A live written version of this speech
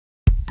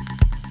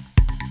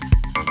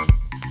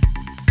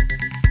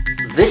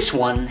This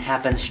one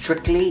happens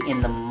strictly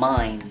in the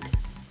mind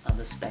of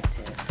the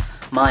spectator.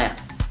 Maya,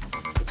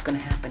 it's going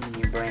to happen in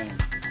your brain,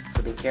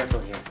 so be careful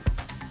here.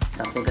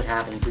 Something could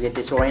happen. You could get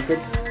disoriented.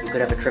 You could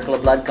have a trickle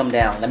of blood come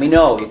down. Let me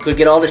know. You could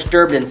get all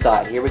disturbed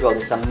inside. Here we go.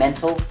 This is a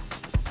mental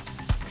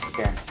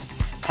experiment.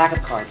 Pack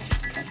of cards.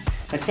 Okay.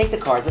 Now take the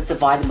cards. Let's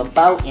divide them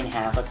about in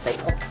half. Let's say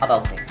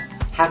about there.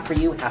 Half for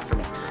you, half for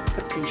me.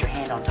 Place your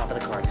hand on top of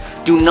the card.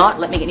 Do not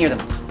let me get near them.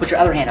 Put your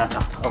other hand on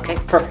top. Okay?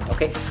 Perfect.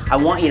 Okay? I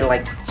want you to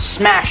like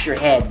smash your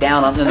head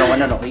down on...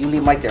 No. You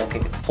leave them right there. Okay?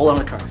 Hold on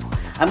to the cards.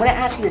 I'm going to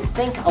ask you to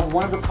think of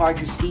one of the cards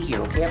you see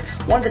here, okay?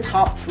 One of the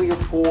top 3 or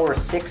 4 or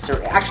 6,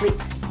 or actually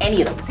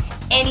any of them.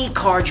 Any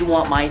card you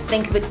want, Maya.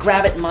 Think of it,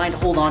 grab it in mind,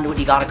 hold on to it.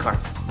 You got a card.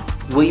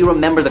 Will you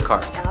remember the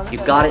card? You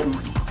got it in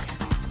mind.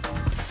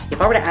 Okay. If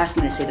I were to ask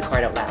you to say the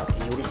card out loud,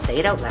 and you were to say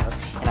it out loud,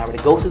 and I were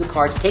to go through the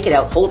cards, take it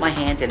out, hold my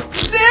hands, and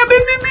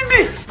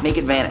make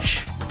it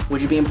vanish,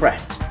 would you be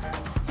impressed?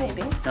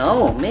 Maybe.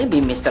 Oh, maybe,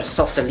 Mr.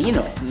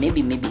 Sausalino.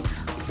 Maybe.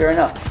 Fair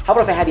enough. How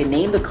about if I have you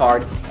name the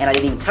card and I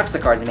didn't even touch the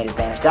cards and made it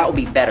vanish? That would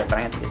be better, but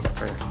I have to take it a step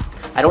further.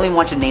 I don't even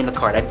want you to name the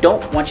card. I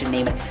don't want you to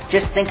name it.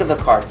 Just think of the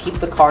card. Keep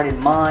the card in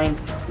mind.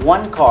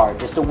 One card,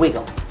 just a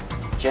wiggle.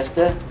 Just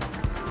a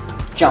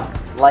jump,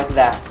 like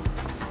that.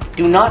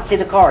 Do not say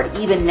the card,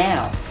 even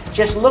now.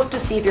 Just look to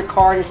see if your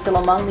card is still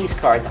among these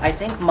cards. I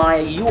think,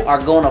 Maya, you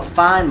are going to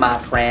find, my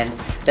friend,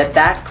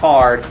 that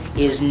card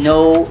is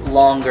no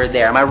longer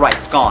there. Am I right?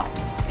 It's gone.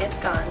 It's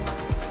gone.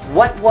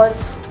 What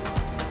was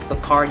the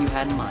card you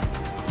had in mind?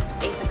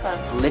 Ace of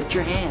clubs. Lift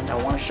your hand. I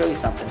want to show you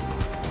something.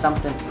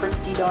 Something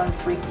pretty darn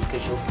freaky,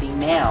 because you'll see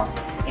now,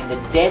 in the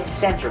dead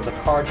center of the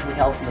cards you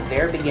held from the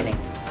very beginning,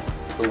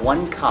 the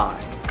one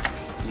card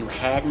you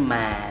had in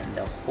mind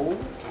the whole